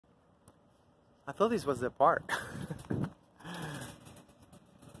I thought this was the park.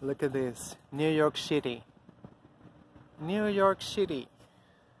 Look at this. New York City. New York City.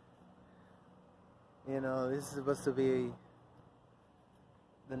 You know, this is supposed to be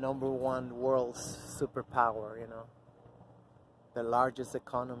the #1 world's superpower, you know. The largest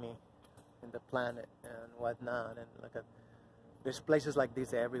economy in the planet and whatnot. And look at, there's places like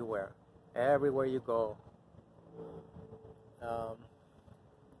this everywhere. Everywhere you go.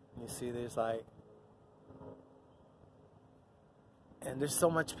 You see there's like, and there's so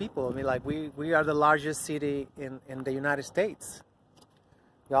much people. I mean, like we are the largest city in the United States.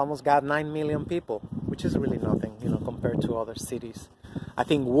 We almost got 9 million people, which is really nothing, you know, compared to other cities. I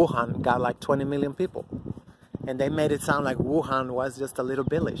think Wuhan got like 20 million people. And they made it sound like Wuhan was just a little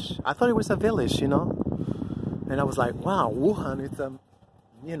village. I thought it was a village, you know. And I was like, wow, Wuhan is a,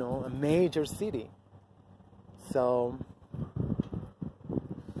 you know, a major city. So,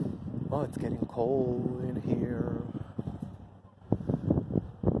 oh, it's getting cold in here.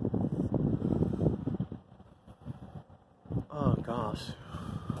 Oh gosh.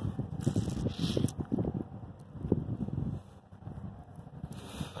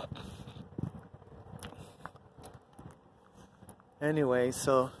 Anyway,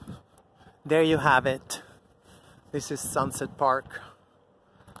 so there you have it. This is Sunset Park.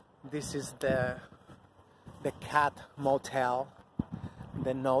 This is the Cat Motel,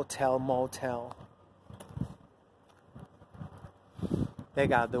 the No-Tell Motel. They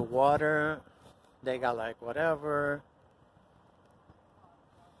got the water, they got like whatever.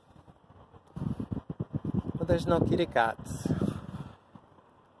 But there's no kitty cats.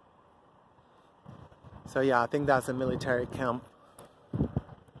 So yeah, I think that's a military camp.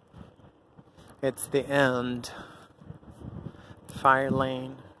 It's the end. Fire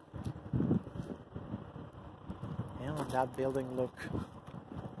lane. Yeah, that building look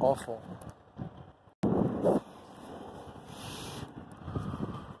awful.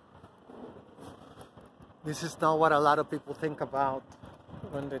 This is not what a lot of people think about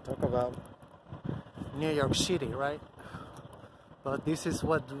when they talk about New York City, right? But this is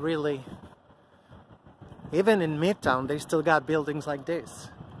what really, even in Midtown, they still got buildings like this.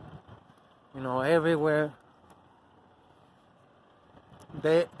 You know, everywhere.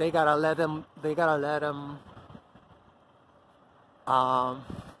 They gotta let them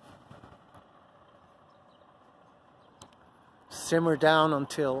simmer down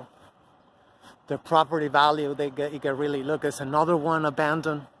until the property value you get really look. There's another one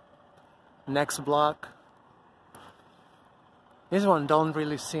abandoned next block. This one don't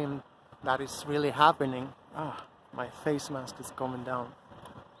really seem that it's really happening. Ah, my face mask is coming down.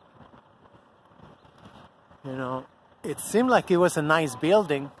 You know, it seemed like it was a nice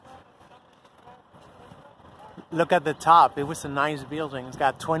building. Look at the top. It was a nice building. It's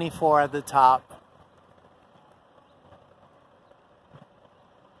got 24 at the top.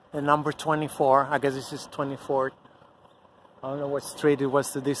 The number 24. I guess this is 24th. I don't know what street it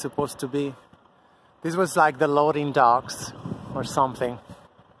was that this supposed to be. This was like the loading docks or something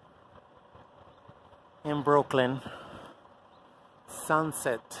in Brooklyn.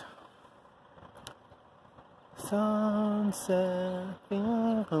 Sunset. Sunset.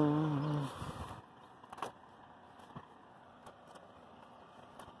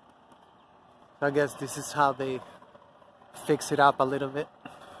 I guess this is how they fix it up a little bit.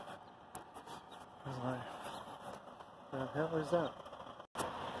 What the hell is that?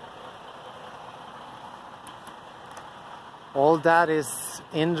 All that is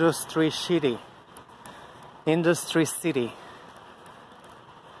Industry City. Industry City.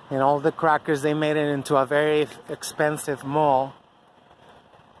 And all the crackers, they made it into a very expensive mall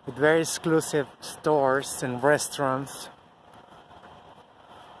with very exclusive stores and restaurants.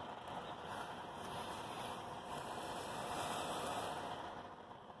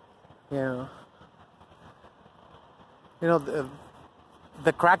 Yeah. You know,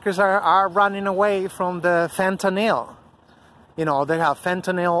 the crackers are running away from the fentanyl. You know, they have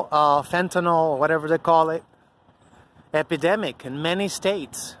fentanyl, whatever they call it, epidemic in many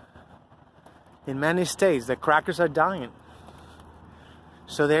states. In many states, the crackers are dying.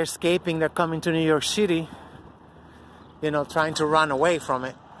 So they're escaping, they're coming to New York City, you know, trying to run away from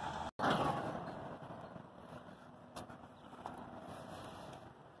it.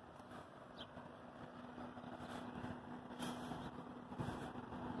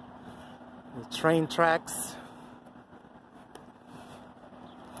 The train tracks.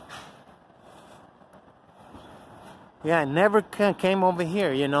 Yeah, I never came over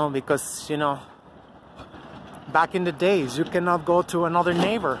here, you know, because, you know, back in the days, you cannot go to another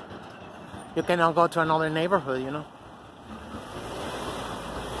neighbor. You cannot go to another neighborhood, you know.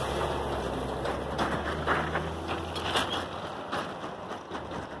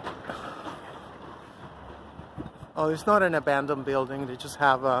 Oh, it's not an abandoned building. They just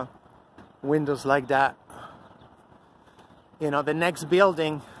have windows like that. You know, the next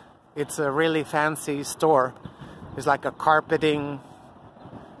building, it's a really fancy store. It's like a carpeting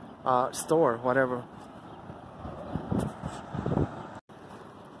store, whatever.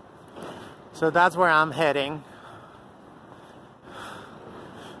 So that's where I'm heading.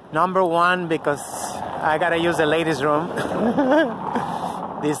 Number one, because I gotta use the ladies' room.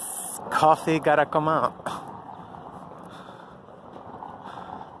 This coffee gotta come out.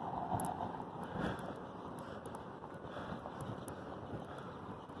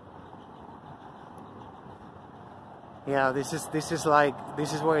 Yeah, this is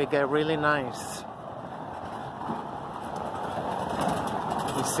where it get really nice.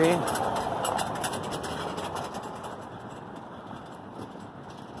 You see?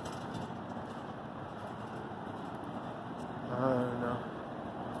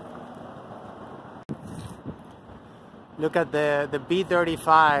 Look at the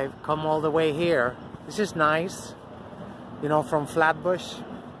B35 come all the way here. This is nice. You know, from Flatbush.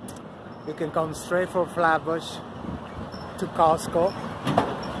 You can come straight from Flatbush to Costco,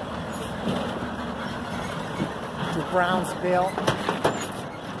 to Brownsville.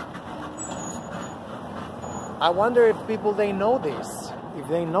 I wonder if people, they know this. If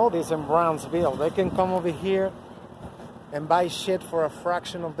they know this in Brownsville, they can come over here and buy shit for a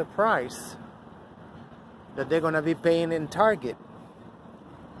fraction of the price that they're gonna be paying in Target.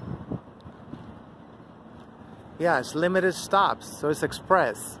 Yeah, it's limited stops, so it's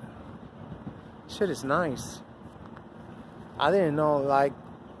express. Shit is nice. I didn't know, like,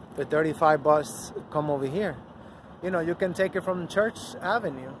 the 35 bus come over here. You know, you can take it from Church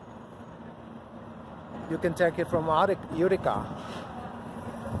Avenue. You can take it from Utica.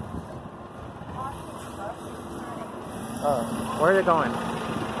 Oh, where are they going?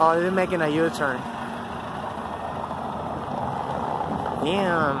 Oh, they're making a U-turn.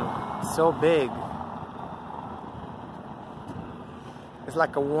 Damn, so big. It's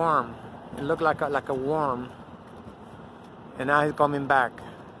like a worm. It looked like a worm. And now he's coming back.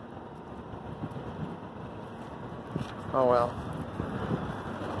 Oh well.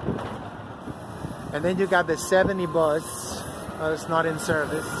 And then you got the 70 bus. It's not in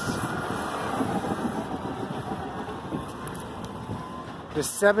service. The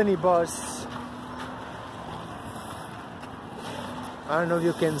 70 bus, I don't know if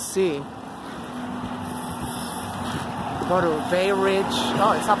you can see. Go to Bay Ridge.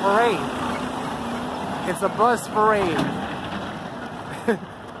 Oh, it's a parade. It's a bus parade.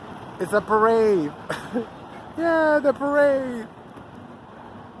 It's a parade. Yeah, the parade.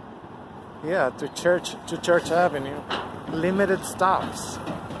 Yeah, to Church Avenue. Limited stops.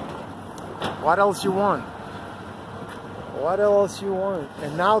 What else you want? What else you want?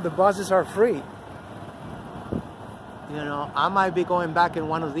 And now the buses are free. You know, I might be going back in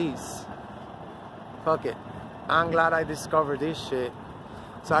one of these. Fuck it. I'm glad I discovered this shit.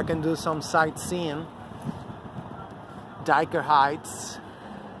 So I can do some sightseeing. Diker Heights.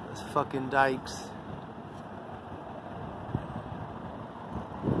 Those fucking dikes.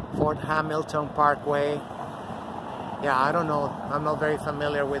 Fort Hamilton Parkway. Yeah, I don't know. I'm not very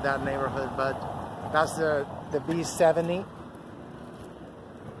familiar with that neighborhood, but that's the B70.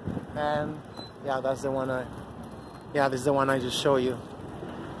 And yeah, that's the one this is the one I just showed you.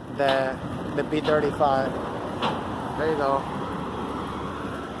 The B35. There you go.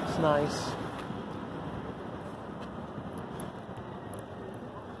 It's nice.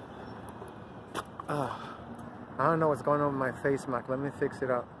 I don't know what's going on with my face mask. Let me fix it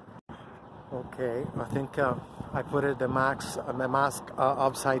up. Okay, I think I put the mask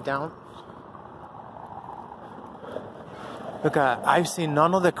upside down. Look, I've seen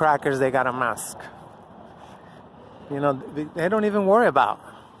none of the crackers, they got a mask. You know, they don't even worry about.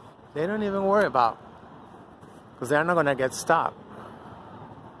 They don't even worry about. Because they're not going to get stopped.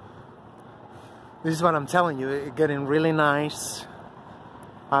 This is what I'm telling you. It's getting really nice.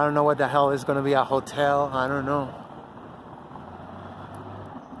 I don't know what the hell is going to be a hotel. I don't know.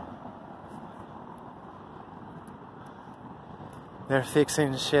 They're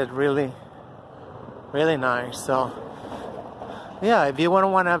fixing shit really, really nice. So, yeah, if you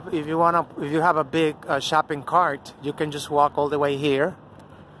have a big shopping cart, you can just walk all the way here.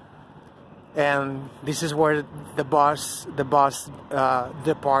 And this is where the bus departs.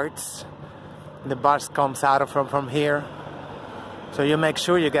 The bus comes out from here. So you make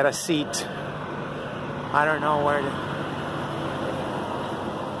sure you get a seat. I don't know where.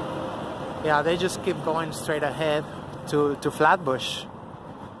 Yeah, they just keep going straight ahead to Flatbush.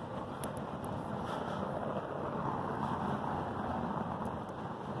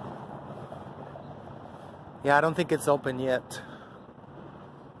 Yeah, I don't think it's open yet.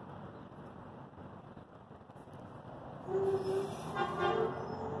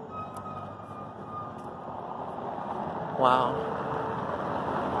 Wow.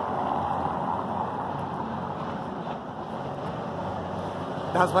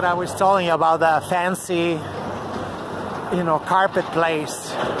 That's what I was telling you about, the fancy, you know, carpet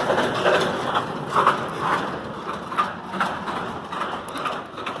place.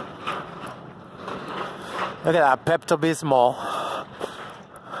 Look at that Pepto-Bismol.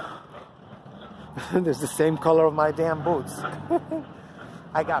 There's the same color of my damn boots.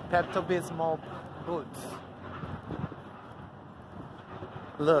 I got Pepto-Bismol boots.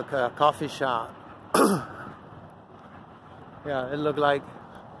 Look, a coffee shop. Yeah, it looked like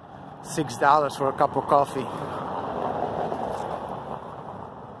 $6 for a cup of coffee.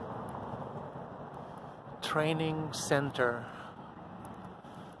 Training center.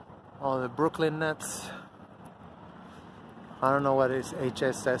 Oh, the Brooklyn Nets. I don't know what is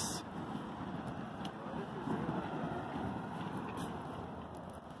HSS.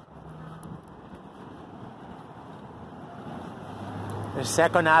 The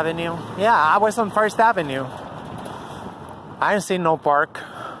Second Avenue. Yeah, I was on First Avenue. I didn't see no park.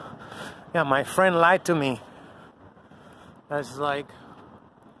 Yeah, my friend lied to me. That's like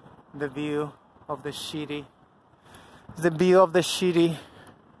the view of the shitty. The view of the shitty.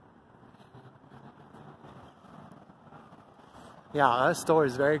 Yeah, that store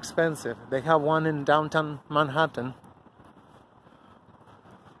is very expensive. They have one in downtown Manhattan.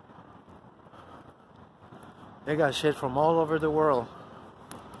 They got shit from all over the world.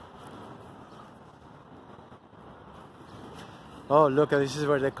 Oh, look, this is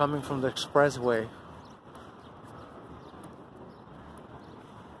where they're coming from, the expressway.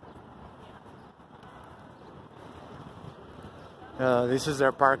 This is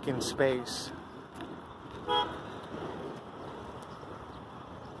their parking space.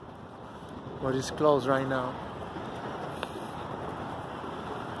 But it's closed right now.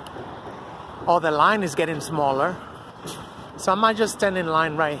 Oh, the line is getting smaller. So I might just stand in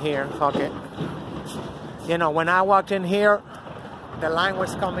line right here. Fuck it. You know, when I walked in here, the line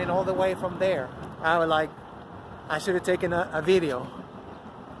was coming all the way from there. I was like, I should have taken a video.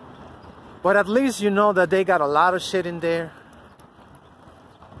 But at least you know that they got a lot of shit in there.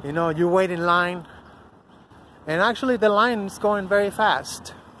 You know, you wait in line. And actually the line is going very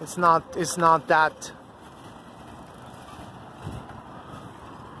fast. It's not that,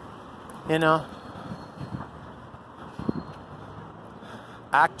 you know.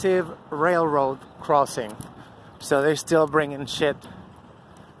 Active railroad crossing. So they're still bringing shit.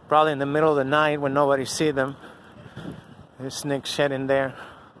 Probably in the middle of the night when nobody see them. They sneak shit in there.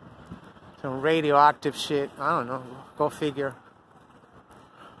 Some radioactive shit. I don't know. Go figure.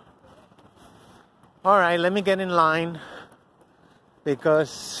 Alright, let me get in line.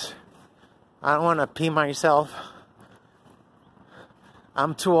 Because I don't want to pee myself.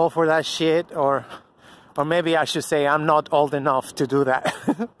 I'm too old for that shit. Or maybe I should say I'm not old enough to do that.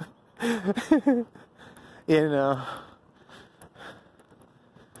 You know,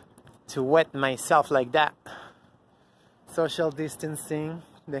 to wet myself like that. Social distancing.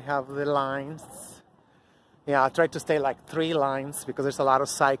 They have the lines. Yeah, I try to stay like 3 lines because there's a lot of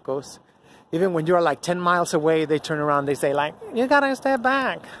psychos. Even when you're like 10 miles away, they turn around, they say like, you gotta step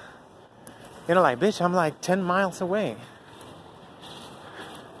back. You know, like, bitch, I'm like 10 miles away.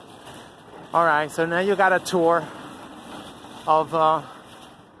 Alright, so now you got a tour of,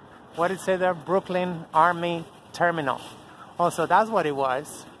 what did it say there? Brooklyn Army Terminal. Oh, so that's what it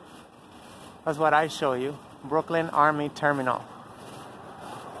was. That's what I show you. Brooklyn Army Terminal.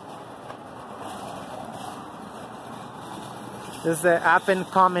 This is the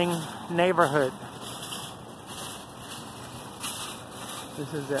up-and-coming neighborhood.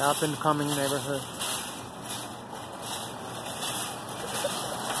 This is the up-and-coming neighborhood.